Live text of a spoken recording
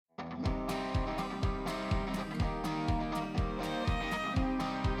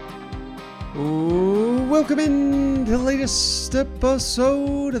Welcome in to the latest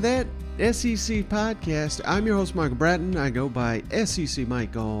episode of that SEC podcast. I'm your host, Michael Bratton. I go by SEC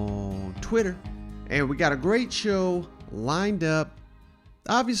Mike on Twitter. And we got a great show lined up.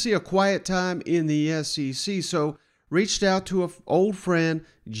 Obviously a quiet time in the SEC, so reached out to an old friend,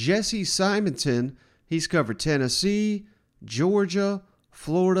 Jesse Simonton. He's covered Tennessee, Georgia,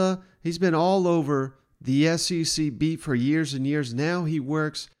 Florida. He's been all over the SEC beat for years and years. Now he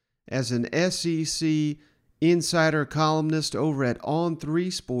works as an SEC insider columnist over at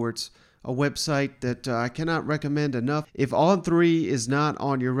On3 Sports, a website that I cannot recommend enough. If On3 is not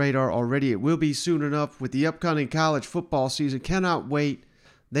on your radar already, it will be soon enough with the upcoming college football season. Cannot wait.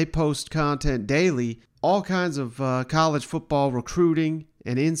 They post content daily, all kinds of college football recruiting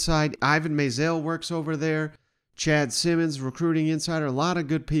and insight. Ivan Maisel works over there. Chad Simmons, recruiting insider. A lot of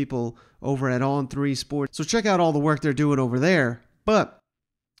good people over at On3 Sports. So check out all the work they're doing over there. But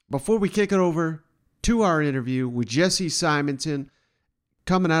before we kick it over to our interview with Jesse Simonton,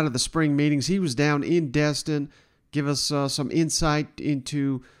 coming out of the spring meetings, he was down in Destin, give us some insight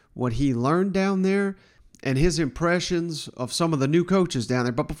into what he learned down there and his impressions of some of the new coaches down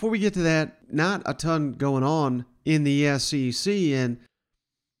there. But before we get to that, not a ton going on in the SEC, and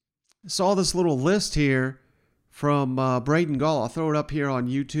saw this little list here from Braden Gall. I'll throw it up here on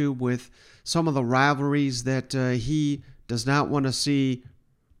YouTube with some of the rivalries that he does not want to see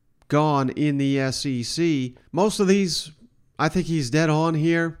gone in the SEC. Most of these, I think he's dead on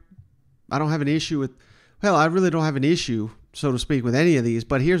here. I don't have an issue with, I really don't have an issue, so to speak, with any of these.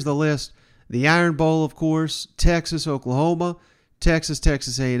 But here's the list. The Iron Bowl, of course, Texas, Oklahoma, Texas,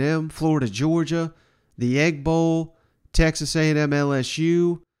 Texas A&M, Florida, Georgia, the Egg Bowl, Texas A&M,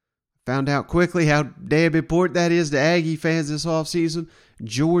 LSU. Found out quickly how damn important that is to Aggie fans this offseason.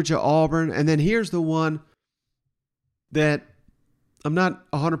 Georgia, Auburn. And then here's the one that I'm not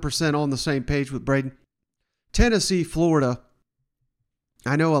 100% on the same page with Braden. Tennessee, Florida.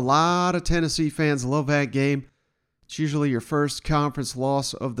 I know a lot of Tennessee fans love that game. It's usually your first conference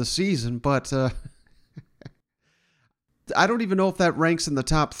loss of the season, but I don't even know if that ranks in the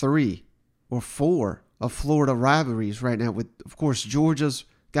top 3 or 4 of Florida rivalries right now. With, of course, Georgia's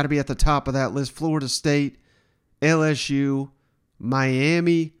got to be at the top of that list. Florida State, LSU,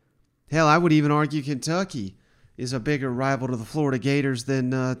 Miami. Hell, I would even argue Kentucky is a bigger rival to the Florida Gators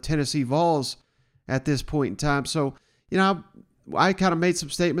than Tennessee Vols at this point in time. So, I kind of made some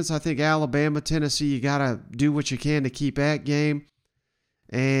statements. I think Alabama, Tennessee, you got to do what you can to keep that game.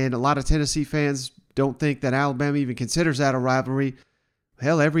 And a lot of Tennessee fans don't think that Alabama even considers that a rivalry.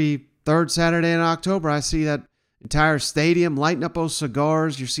 Hell, every third Saturday in October, I see that entire stadium lighting up those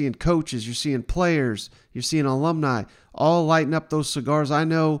cigars. You're seeing coaches, you're seeing players, you're seeing alumni, all lighting up those cigars. I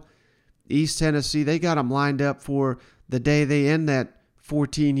know East Tennessee, they got them lined up for the day they end that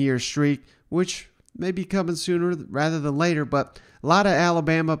 14-year streak, which may be coming sooner rather than later. But a lot of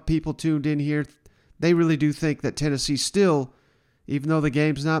Alabama people tuned in here. They really do think that Tennessee still, even though the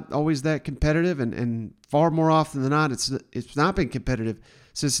game's not always that competitive, and far more often than not, it's not been competitive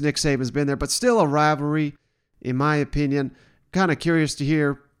since Nick Saban's been there, but still a rivalry, in my opinion. Kind of curious to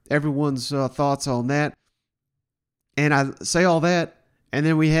hear everyone's thoughts on that. And I say all that, and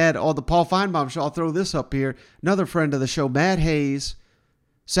then we had the Paul Feinbaum show. I'll throw this up here. Another friend of the show, Matt Hayes,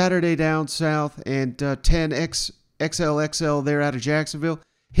 Saturday Down South, and 10XLXL there out of Jacksonville.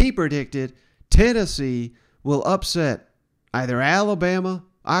 He predicted Tennessee will upset either Alabama,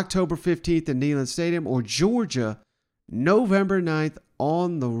 October 15th in Neyland Stadium, or Georgia, November 9th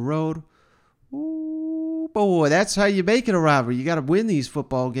on the road. Ooh, boy, that's how you make it a rivalry. You got to win these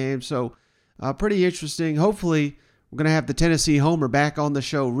football games. So pretty interesting. Hopefully, we're going to have the Tennessee Homer back on the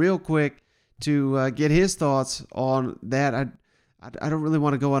show real quick to get his thoughts on that. I don't really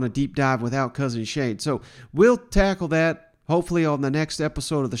want to go on a deep dive without Cousin Shane. So we'll tackle that hopefully on the next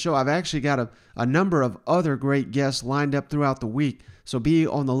episode of the show. I've actually got a number of other great guests lined up throughout the week, so be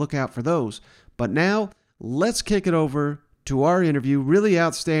on the lookout for those. But now, let's kick it over to our interview. Really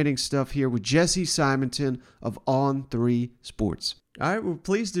outstanding stuff here with Jesse Simonton of On3 Sports. All right, we're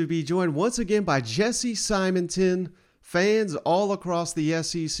pleased to be joined once again by Jesse Simonton. Fans all across the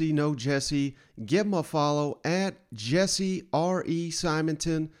SEC know Jesse. Give him a follow at Jesse R.E.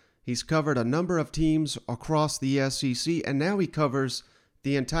 Simonton. He's covered a number of teams across the SEC, and now he covers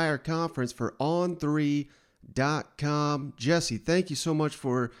the entire conference for On3.com. Jesse, thank you so much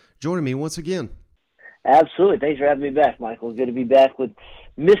for joining me once again. Absolutely. Thanks for having me back, Michael. Good to be back with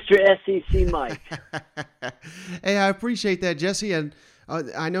Mr. SEC Mike. Hey, I appreciate that, Jesse. And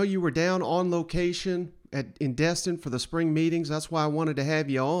I know you were down on location in Destin for the spring meetings. That's why I wanted to have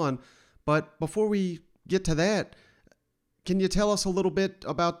you on. But before we get to that, can you tell us a little bit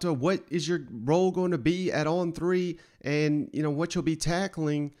about what is your role going to be at On3 and, what you'll be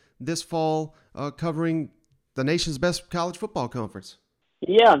tackling this fall covering the nation's best college football conference?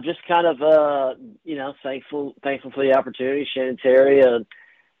 Yeah, I'm just kind of, thankful for the opportunity. Shannon Terry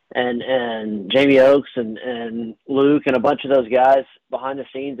and Jamie Oakes and Luke and a bunch of those guys behind the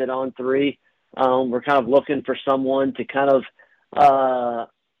scenes at On3. We're kind of looking for someone to kind of,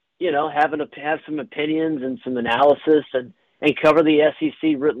 have some opinions and some analysis and cover the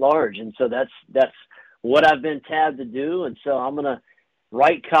SEC writ large. And so that's what I've been tabbed to do. And so I'm going to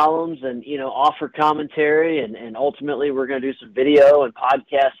write columns and, offer commentary. And ultimately we're going to do some video and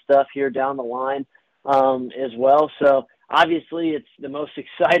podcast stuff here down the line as well. So obviously it's the most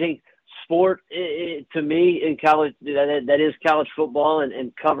exciting sport to me in college. That is college football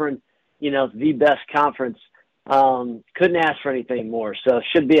and covering, the best conference. Couldn't ask for anything more. So it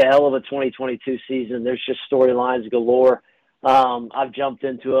should be a hell of a 2022 season. There's just storylines galore. I've jumped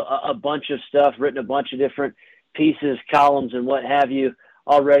into a bunch of stuff, written a bunch of different pieces, columns, and what have you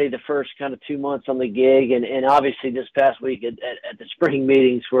already the first kind of 2 months on the gig. And obviously this past week at the spring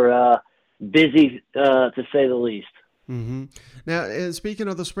meetings were busy, to say the least. Mm-hmm. Now, speaking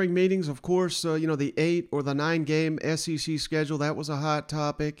of the spring meetings, of course, the 8 or the 9 game SEC schedule, that was a hot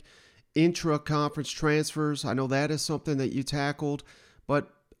topic. Intra-conference transfers, I know that is something that you tackled. But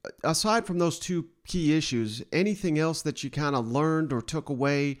aside from those two key issues, anything else that you kind of learned or took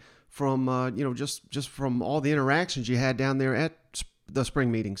away from, just from all the interactions you had down there at the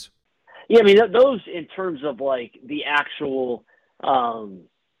spring meetings? Yeah, I mean, those in terms of like the actual storylines,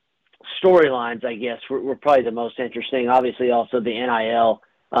 I guess, were probably the most interesting. Obviously, also the NIL,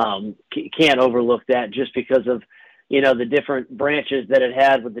 can't overlook that just because of, the different branches that it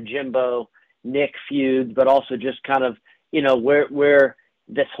had with the Jimbo Nick feud, but also just kind of, where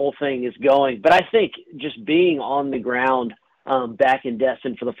this whole thing is going. But I think just being on the ground back in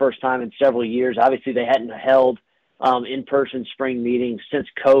Destin for the first time in several years, obviously they hadn't held in-person spring meetings since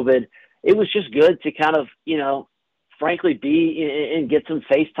COVID. It was just good to kind of, frankly, be and get some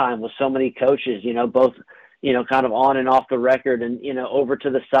FaceTime with so many coaches, both, kind of on and off the record and, over to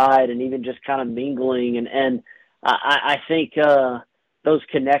the side and even just kind of mingling. And I think those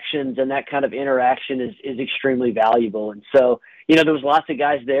connections and that kind of interaction is extremely valuable. And so, there was lots of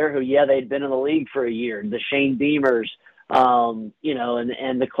guys there who, they'd been in the league for a year, the Shane Beamers,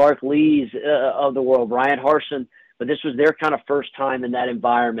 and the Clark Lees of the world, Ryan Harsin, but this was their kind of first time in that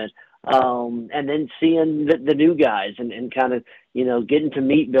environment. And then seeing the new guys and kind of, getting to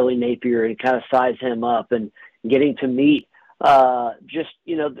meet Billy Napier and kind of size him up and getting to meet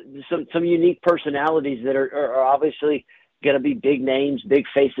some unique personalities that are obviously going to be big names, big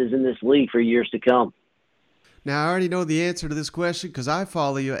faces in this league for years to come. Now, I already know the answer to this question because I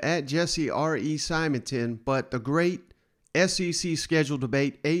follow you at Jesse R.E. Simonton, but the great SEC schedule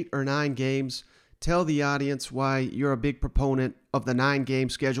debate, 8 or 9 games. Tell the audience why you're a big proponent of the 9-game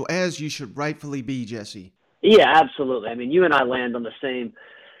schedule, as you should rightfully be, Jesse. Yeah, absolutely. I mean, you and I land on the same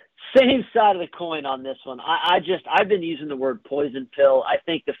side of the coin on this one. I've been using the word poison pill. I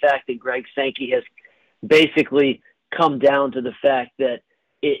think the fact that Greg Sankey has basically come down to the fact that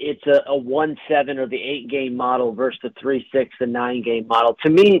it's a 1-7 or the 8-game model versus the 3-6 and 9-game model. To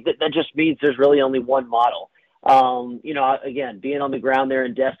me, that just means there's really only one model. Again, being on the ground there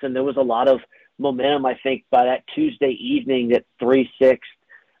in Destin, there was a lot of momentum, I think, by that Tuesday evening that 3-6,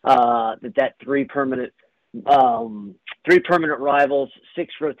 that three permanent rivals,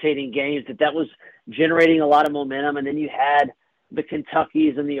 6 rotating games, that was generating a lot of momentum. And then you had the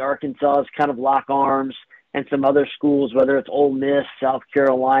Kentuckys and the Arkansas kind of lock arms and some other schools, whether it's Ole Miss, South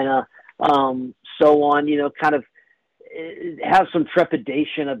Carolina, so on, kind of have some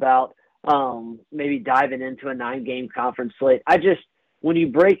trepidation about maybe diving into a 9-game conference slate. When you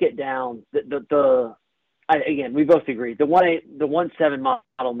break it down, again, we both agree, the 1-7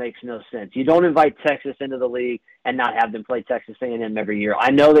 model makes no sense. You don't invite Texas into the league and not have them play Texas A&M every year.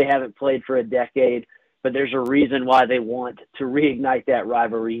 I know they haven't played for a decade, but there's a reason why they want to reignite that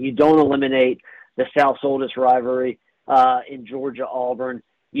rivalry. You don't eliminate the South's oldest rivalry in Georgia-Auburn.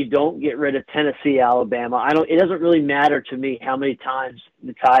 You don't get rid of Tennessee-Alabama. It doesn't really matter to me how many times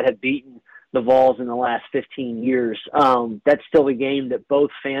the Tide have beaten the Vols in the last 15 years. That's still a game that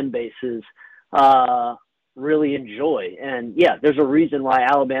both fan bases really enjoy. And, there's a reason why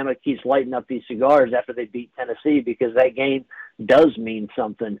Alabama keeps lighting up these cigars after they beat Tennessee, because that game does mean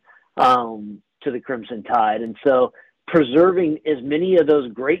something to the Crimson Tide. And so preserving as many of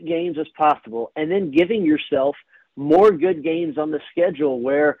those great games as possible and then giving yourself more good games on the schedule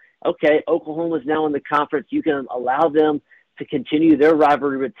where, okay, Oklahoma's now in the conference. You can allow them to continue their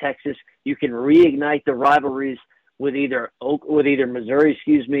rivalry with Texas. You can reignite the rivalries with either Missouri,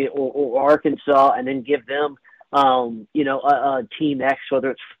 or Arkansas, and then give them a team X, whether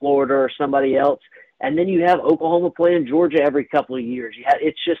it's Florida or somebody else, and then you have Oklahoma playing Georgia every couple of years.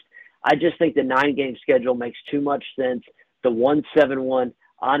 I just think the 9-game schedule makes too much sense. The 1-7-1,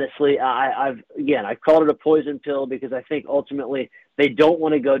 honestly, I called it a poison pill because I think ultimately they don't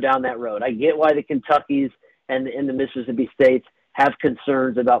want to go down that road. I get why the Kentuckys and the Mississippi States have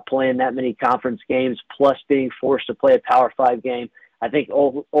concerns about playing that many conference games, plus being forced to play a Power 5 game. I think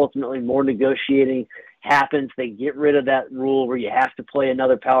ultimately more negotiating happens. They get rid of that rule where you have to play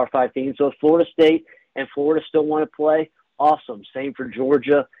another Power 5 team. So if Florida State and Florida still want to play, awesome. Same for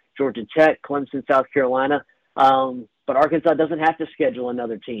Georgia, Georgia Tech, Clemson, South Carolina. But Arkansas doesn't have to schedule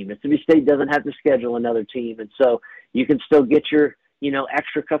another team. Mississippi State doesn't have to schedule another team. And so you can still get your,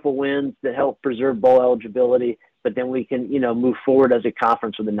 extra couple wins that help preserve bowl eligibility, but then we can, move forward as a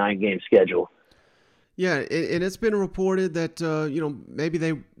conference with a 9-game schedule. Yeah, and it's been reported that, maybe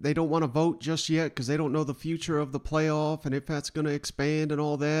they don't want to vote just yet because they don't know the future of the playoff and if that's going to expand and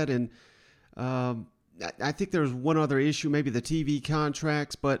all that. And I think there's one other issue, maybe the TV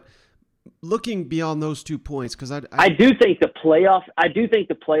contracts, but looking beyond those 2 points, because I do think the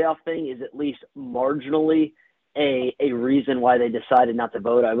playoff thing is at least marginally a reason why they decided not to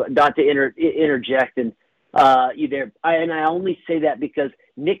vote. Not to interject and you there, and I only say that because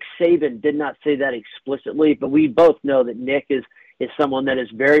Nick Saban did not say that explicitly, but we both know that Nick is someone that has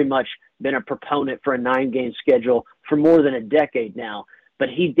very much been a proponent for a 9-game schedule for more than a decade now. But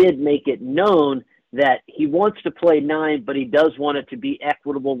he did make it known that he wants to play 9, but he does want it to be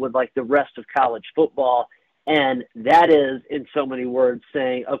equitable with like the rest of college football. And that is, in so many words,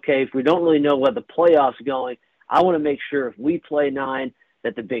 saying, okay, if we don't really know where the playoffs going, I want to make sure if we play 9,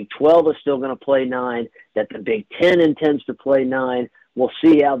 that the Big 12 is still going to play 9, that the Big 10 intends to play 9. We'll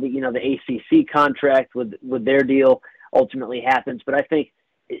see how the ACC contract with their deal ultimately happens. But I think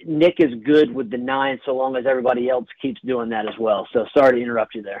Nick is good with the 9 so long as everybody else keeps doing that as well. So sorry to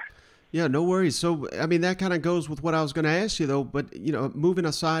interrupt you there. Yeah, no worries. So, I mean, that kind of goes with what I was going to ask you, though. But, moving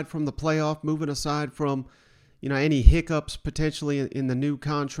aside from the playoff, moving aside from, any hiccups potentially in the new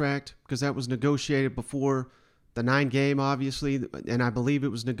contract, because that was negotiated before the 9-game, obviously, and I believe it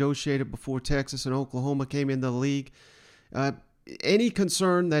was negotiated before Texas and Oklahoma came into the league. Any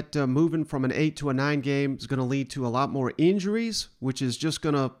concern that moving from an 8 to a 9 game is going to lead to a lot more injuries, which is just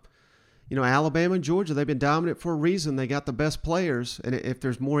going to, Alabama and Georgia, they've been dominant for a reason. They got the best players, and if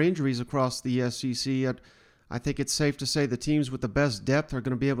there's more injuries across the SEC, I think it's safe to say the teams with the best depth are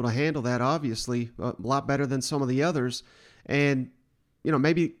going to be able to handle that, obviously, a lot better than some of the others. And,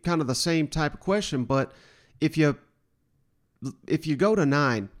 maybe kind of the same type of question, but if you go to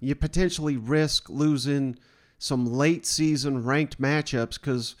 9, you potentially risk losing some late season ranked matchups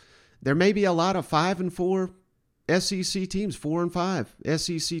because there may be a lot of 5-4 SEC teams, 4-5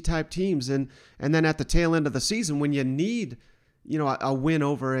 SEC type teams, and then at the tail end of the season when you need a win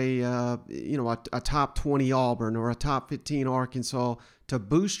over a top 20 Auburn or a top 15 Arkansas to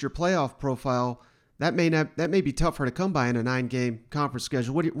boost your playoff profile, that may be tougher to come by in a 9-game conference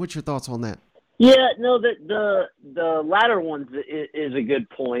schedule. What's your thoughts on that? Yeah, no, the latter one is a good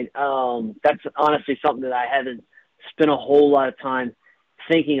point. That's honestly something that I haven't spent a whole lot of time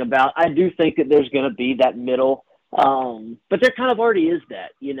thinking about. I do think that there's going to be that middle, but there kind of already is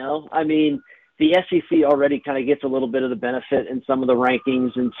that, I mean, the SEC already kind of gets a little bit of the benefit in some of the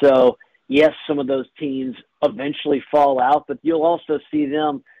rankings, and so, yes, some of those teams eventually fall out, but you'll also see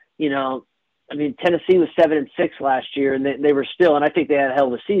them, I mean, Tennessee was 7-6 last year, and they were still, and I think they had a hell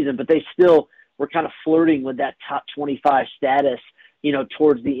of a season, but they still were kind of flirting with that top 25 status,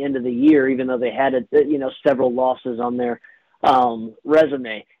 towards the end of the year, even though they had, several losses on their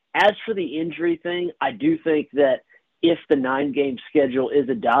resume. As for the injury thing, I do think that if the 9-game schedule is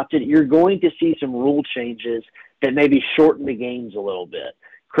adopted, you're going to see some rule changes that maybe shorten the games a little bit.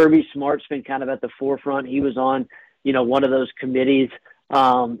 Kirby Smart's been kind of at the forefront. He was on, one of those committees.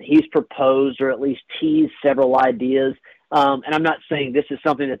 He's proposed or at least teased several ideas. And I'm not saying this is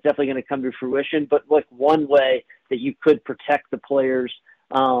something that's definitely going to come to fruition, but like one way that you could protect the players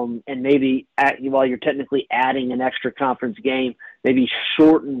and maybe while you're technically adding an extra conference game, maybe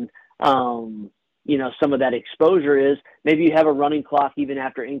shorten, some of that exposure is maybe you have a running clock even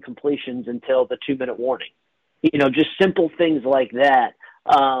after incompletions until the 2-minute warning. Just simple things like that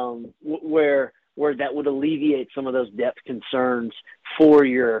where that would alleviate some of those depth concerns for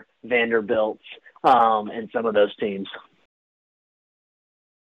your Vanderbilts and some of those teams.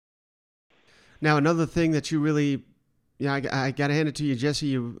 Now, another thing that you really, I got to hand it to you,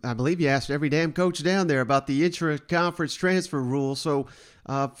 Jesse. I believe you asked every damn coach down there about the intra-conference transfer rule. So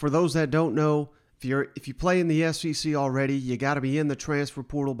for those that don't know, if you play in the SEC already, you got to be in the transfer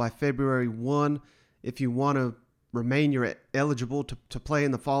portal by February 1 if you want to remain you're eligible to play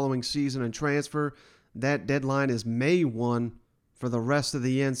in the following season and transfer. That deadline is May 1 for the rest of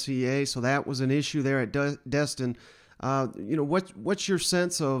the NCAA, so that was an issue there at Destin. What's your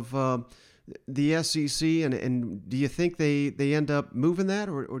sense of the SEC, and do you think they end up moving that,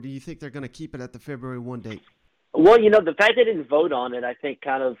 or do you think they're going to keep it at the February 1 date? Well, the fact they didn't vote on it, I think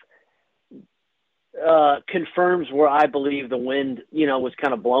kind of confirms where I believe the wind, was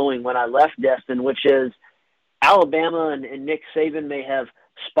kind of blowing when I left Destin, which is Alabama and Nick Saban may have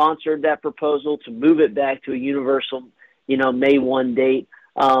sponsored that proposal to move it back to a universal, May 1 date.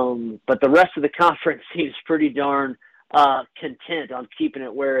 But the rest of the conference seems pretty darn content on keeping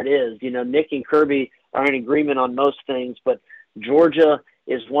it where it is. Nick and Kirby are in agreement on most things, but Georgia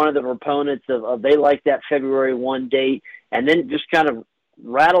is one of the proponents of they like that February 1 date, and then just kind of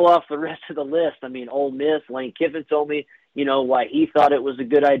rattle off the rest of the list. I mean, Ole Miss, Lane Kiffin told me, why he thought it was a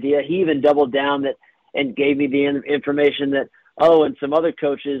good idea. He even doubled down that and gave me the information that, and some other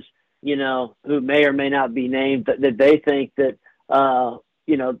coaches, who may or may not be named, that they think that,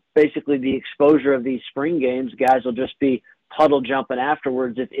 basically the exposure of these spring games, guys will just be puddle jumping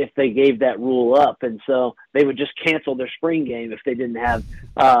afterwards if they gave that rule up. And so they would just cancel their spring game if they didn't have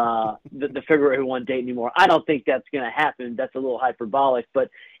the February 1 date anymore. I don't think that's going to happen. That's a little hyperbolic, but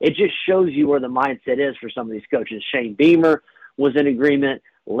it just shows you where the mindset is for some of these coaches. Shane Beamer was in agreement.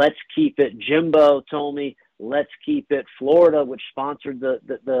 Let's keep it. Jimbo told me, let's keep it. Florida, which sponsored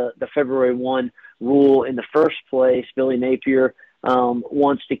the February 1 rule in the first place, Billy Napier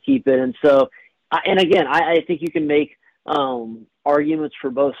wants to keep it. And so, I think you can make arguments for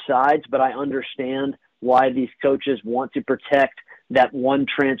both sides, but I understand why these coaches want to protect that one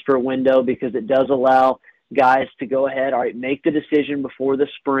transfer window, because it does allow guys to go ahead, all right, make the decision before the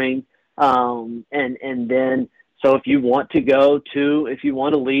spring. And then, so if you want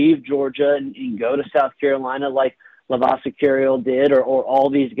to leave Georgia and go to South Carolina like Lavasa Carriel did, or all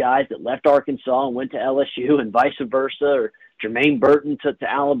these guys that left Arkansas and went to LSU and vice versa, or Jermaine Burton to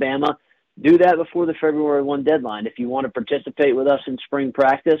Alabama, do that before the February 1 deadline. If you want to participate with us in spring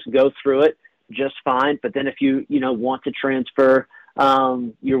practice, go through it just fine. But then if you want to transfer,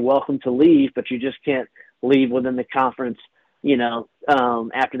 you're welcome to leave, but you just can't leave within the conference,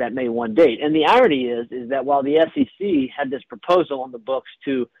 after that May 1 date. And the irony is that while the SEC had this proposal on the books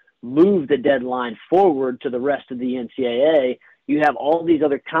to move the deadline forward to the rest of the NCAA, you have all these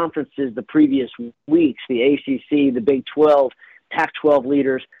other conferences the previous weeks, the ACC, the Big 12, Pac-12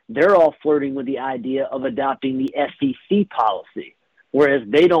 leaders, they're all flirting with the idea of adopting the SEC policy, whereas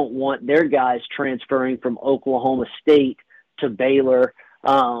they don't want their guys transferring from Oklahoma State to Baylor,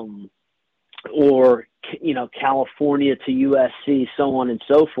 or California to USC, so on and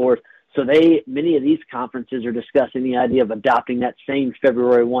so forth. So many of these conferences are discussing the idea of adopting that same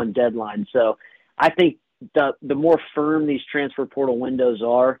February 1 deadline. So I think the more firm these transfer portal windows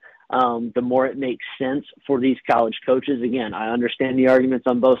are, the more it makes sense for these college coaches. Again, I understand the arguments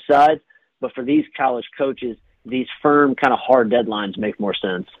on both sides, but for these college coaches, these firm kind of hard deadlines make more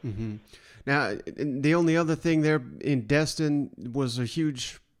sense. Mm-hmm. Now, the only other thing there in Destin was a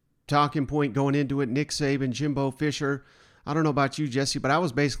huge talking point going into it. Nick Saban, Jimbo Fisher. I don't know about you, Jesse, but I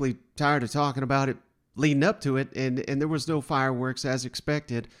was basically tired of talking about it leading up to it, and there was no fireworks as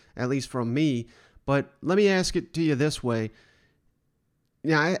expected, at least from me. But let me ask it to you this way.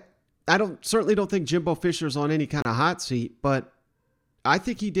 Now, I certainly don't think Jimbo Fisher's on any kind of hot seat, but I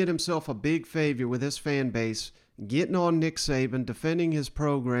think he did himself a big favor with his fan base, getting on Nick Saban, defending his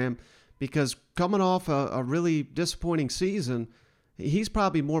program, because coming off a really disappointing season, he's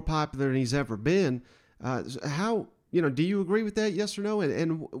probably more popular than he's ever been. Do you agree with that, yes or no?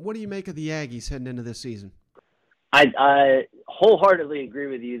 And what do you make of the Aggies heading into this season? I wholeheartedly agree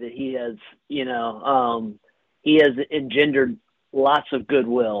with you that he has engendered lots of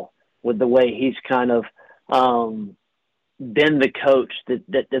goodwill with the way he's kind of been the coach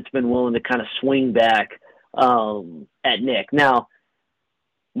that's been willing to kind of swing back at Nick. Now,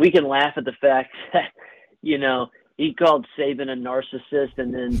 we can laugh at the fact that, he called Saban a narcissist,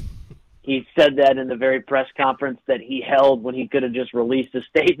 and then he said that in the very press conference that he held when he could have just released a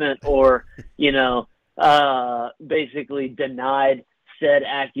statement or, basically denied said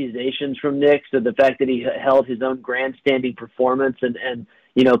accusations from Nick. So the fact that he held his own grandstanding performance and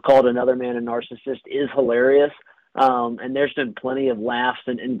called another man a narcissist is hilarious. And there's been plenty of laughs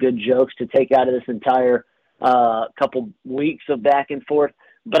and good jokes to take out of this entire couple weeks of back and forth.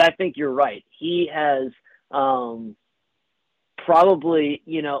 But I think you're right. He has probably,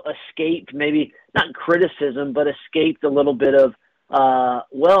 escaped, maybe not criticism, but escaped a little bit of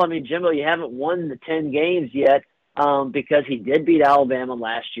Well, I mean, Jimbo, you haven't won the 10 games yet because he did beat Alabama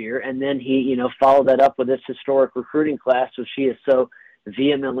last year, and then he, followed that up with this historic recruiting class, which he has so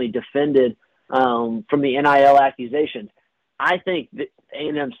vehemently defended from the NIL accusations. I think that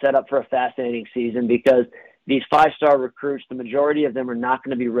A&M set up for a fascinating season because these five-star recruits, the majority of them are not going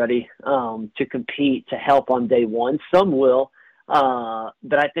to be ready to compete, to help on day one. Some will,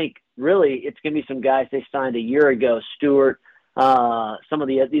 but I think really it's going to be some guys they signed a year ago, Stewart, some of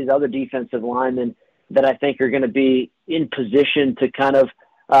these other defensive linemen that I think are going to be in position to kind of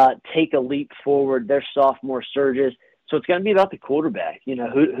take a leap forward. They're sophomore surges. So it's going to be about the quarterback.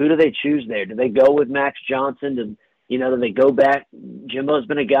 Who do they choose there? Do they go with Max Johnson? Do they go back? Jimbo's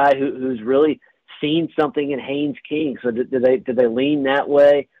been a guy who's really seen something in Haynes King. So do they lean that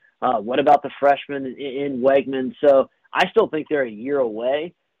way? What about the freshman in Wegman? So I still think they're a year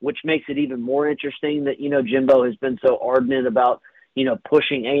away, which makes it even more interesting that, Jimbo has been so ardent about,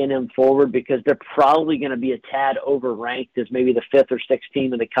 pushing A&M forward because they're probably going to be a tad overranked as maybe the fifth or sixth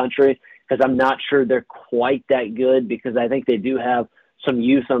team in the country because I'm not sure they're quite that good because I think they do have some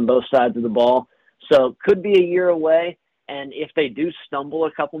youth on both sides of the ball. So could be a year away. And if they do stumble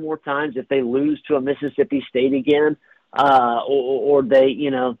a couple more times, if they lose to a Mississippi State again, or they,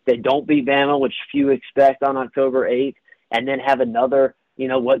 they don't beat Bama, which few expect on October 8th, and then have another,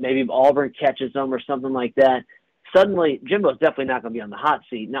 maybe Auburn catches them or something like that, suddenly Jimbo's definitely not going to be on the hot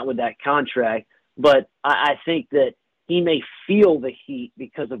seat, not with that contract. But I think that he may feel the heat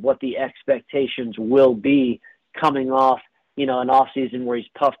because of what the expectations will be coming off, an offseason where he's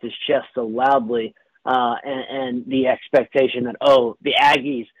puffed his chest so loudly, and the expectation that, the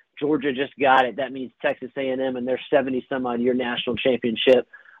Aggies, Georgia just got it. That means Texas A&M and their 70-some-odd-year national championship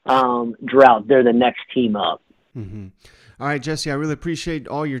drought, they're the next team up. Mm-hmm. All right, Jesse, I really appreciate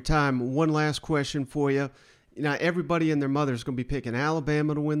all your time. One last question for you. Everybody and their mother is going to be picking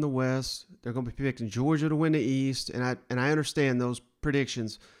Alabama to win the West. They're going to be picking Georgia to win the East, and I understand those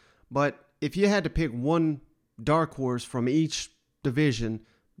predictions. But if you had to pick one dark horse from each division,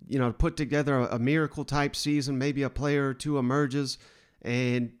 to put together a miracle-type season, maybe a player or two emerges,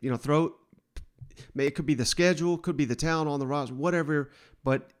 and, it could be the schedule, could be the talent on the roster, whatever,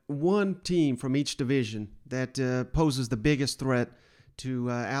 but one team from each division that poses the biggest threat to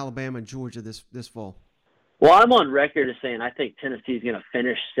Alabama and Georgia this fall. Well, I'm on record as saying I think Tennessee's going to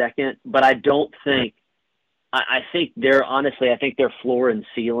finish second, but I don't think – I think their floor and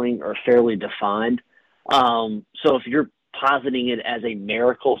ceiling are fairly defined. So if you're positing it as a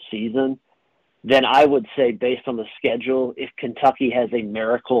miracle season, then I would say based on the schedule, if Kentucky has a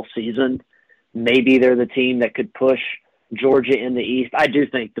miracle season, maybe they're the team that could push Georgia in the East. I do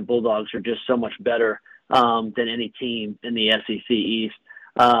think the Bulldogs are just so much better than any team in the SEC East.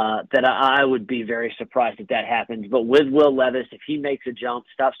 That I would be very surprised if that happens. But with Will Levis, if he makes a jump,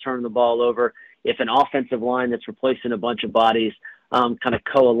 stops turning the ball over, if an offensive line that's replacing a bunch of bodies kind of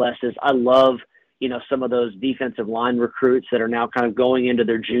coalesces, I love, some of those defensive line recruits that are now kind of going into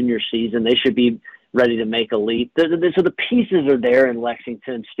their junior season. They should be ready to make a leap. So the pieces are there in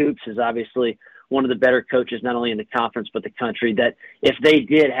Lexington. Stoops is obviously one of the better coaches, not only in the conference, but the country, that if they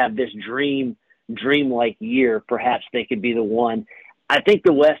did have this dream-like year, perhaps they could be the one. I think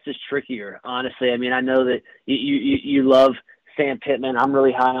the West is trickier, honestly. I mean, I know that you love Sam Pittman. I'm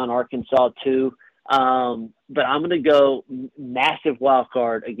really high on Arkansas too. But I'm going to go massive wild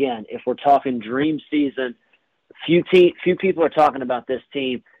card. Again, if we're talking dream season, few people are talking about this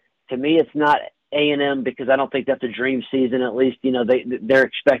team. To me, it's not A&M because I don't think that's a dream season. At least, they're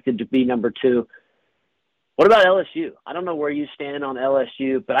expected to be number 2. What about LSU? I don't know where you stand on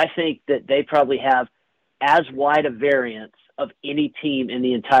LSU, but I think that they probably have as wide a variance of any team in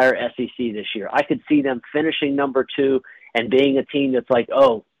the entire SEC this year. I could see them finishing number 2 and being a team that's like,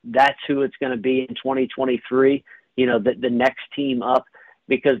 that's who it's going to be in 2023, the next team up,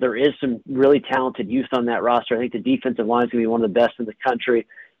 because there is some really talented youth on that roster. I think the defensive line is going to be one of the best in the country,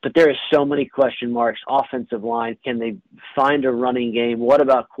 but there is so many question marks. Offensive line, can they find a running game? What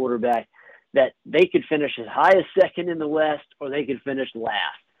about quarterback? That they could finish as high as second in the West, or they could finish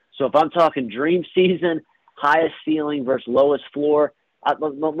last. So if I'm talking dream season, highest ceiling versus lowest floor,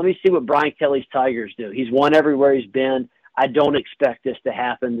 let me see what Brian Kelly's Tigers do. He's won everywhere he's been. I don't expect this to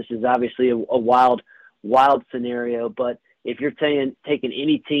happen. This is obviously a wild scenario, but if you're taking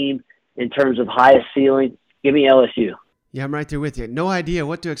any team in terms of highest ceiling, give me LSU. Yeah, I'm right there with you. No idea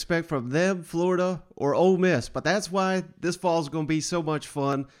what to expect from them, Florida, or Ole Miss, but that's why this fall is going to be so much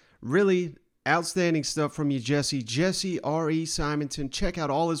fun. Really outstanding stuff from you, Jesse. Jesse R.E. Simonton. Check out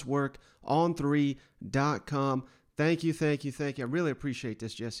all his work, On3.com. Thank you. I really appreciate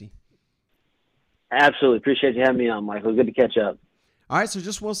this, Jesse. Absolutely. Appreciate you having me on, Michael. Good to catch up. All right, so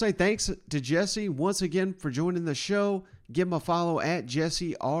just want to say thanks to Jesse once again for joining the show. Give him a follow at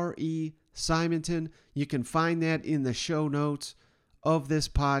Jesse R.E. Simonton. You can find that in the show notes of this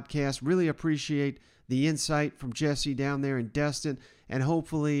podcast. Really appreciate the insight from Jesse down there in Destin, and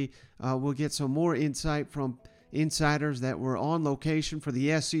hopefully we'll get some more insight from insiders that were on location for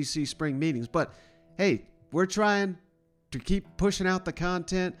the SEC spring meetings. But hey, we're trying to keep pushing out the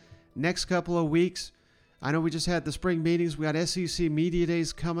content. Next couple of weeks, I know we just had the spring meetings. We got SEC Media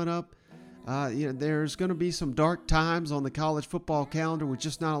Days coming up. There's going to be some dark times on the college football calendar with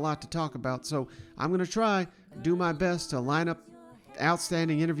just not a lot to talk about. So I'm going to do my best to line up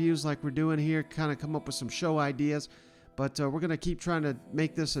outstanding interviews like we're doing here, kind of come up with some show ideas. But we're going to keep trying to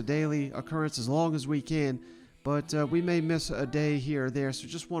make this a daily occurrence as long as we can. But we may miss a day here or there, so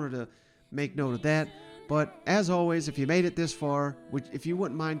just wanted to make note of that. But as always, if you made it this far, if you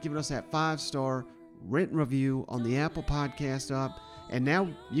wouldn't mind giving us that 5-star written review on the Apple Podcast app. And now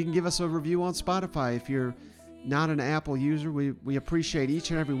you can give us a review on Spotify if you're not an Apple user. We appreciate each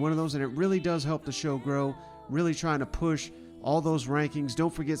and every one of those, and it really does help the show grow, really trying to push all those rankings.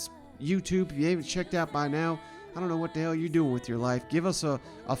 Don't forget YouTube. If you haven't checked out by now, I don't know what the hell you're doing with your life. Give us a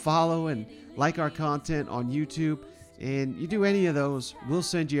follow and like our content on YouTube. And you do any of those, we'll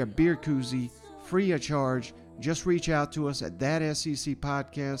send you a beer koozie free of charge. Just reach out to us at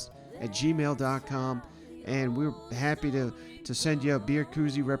thatsecpodcast@gmail.com. And we're happy to send you a beer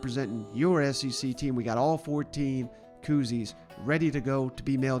koozie representing your SEC team. We got all 14 koozies ready to go to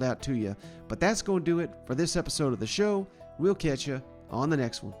be mailed out to you. But that's going to do it for this episode of the show. We'll catch you on the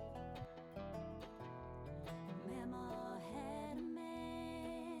next one.